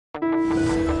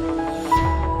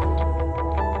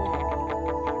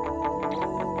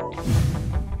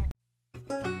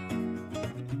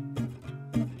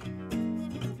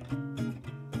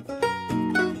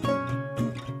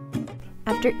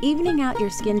After evening out your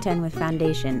skin tone with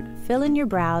foundation, fill in your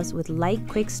brows with light,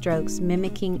 quick strokes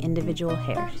mimicking individual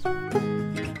hairs.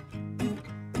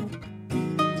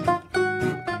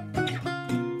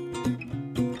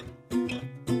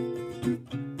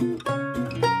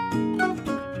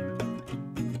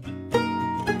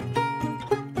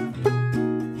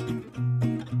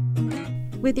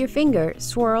 With your finger,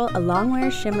 swirl a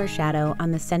Longwear shimmer shadow on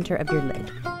the center of your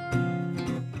lid.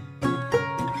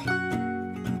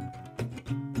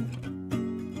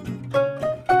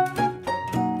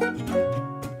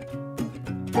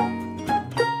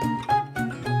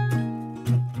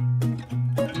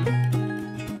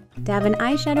 Dab an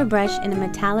eyeshadow brush in a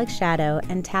metallic shadow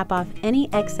and tap off any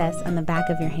excess on the back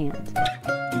of your hand.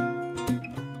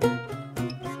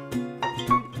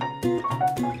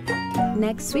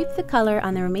 Next, sweep the color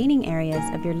on the remaining areas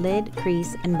of your lid,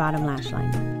 crease, and bottom lash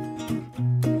line.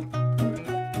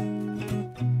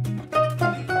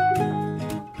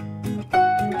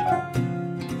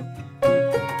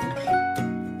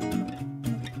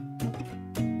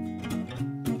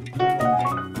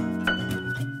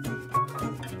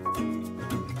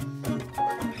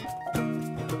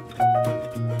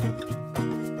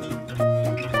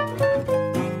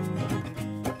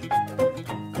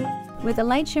 With a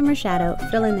light shimmer shadow,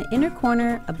 fill in the inner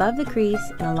corner, above the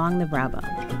crease, and along the brow bone.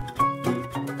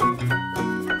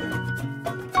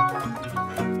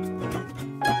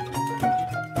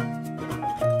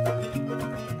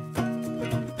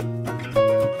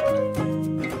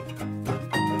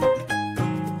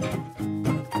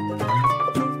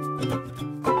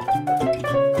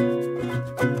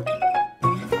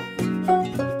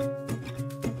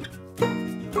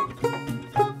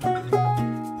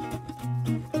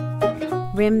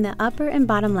 Rim the upper and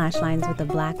bottom lash lines with a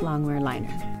black Longwear liner.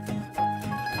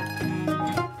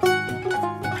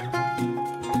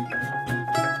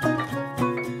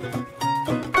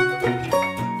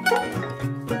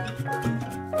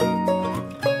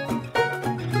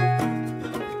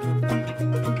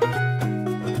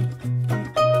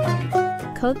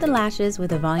 Coat the lashes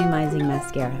with a volumizing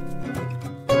mascara.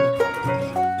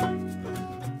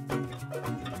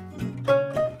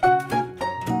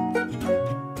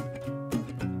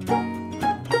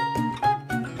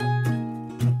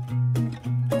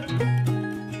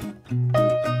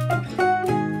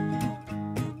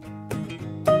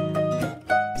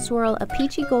 Swirl a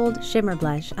peachy gold shimmer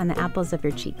blush on the apples of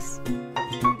your cheeks.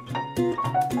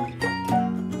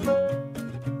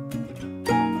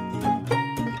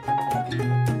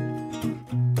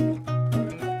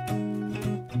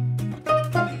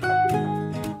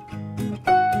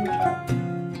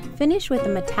 Finish with a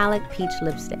metallic peach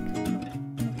lipstick.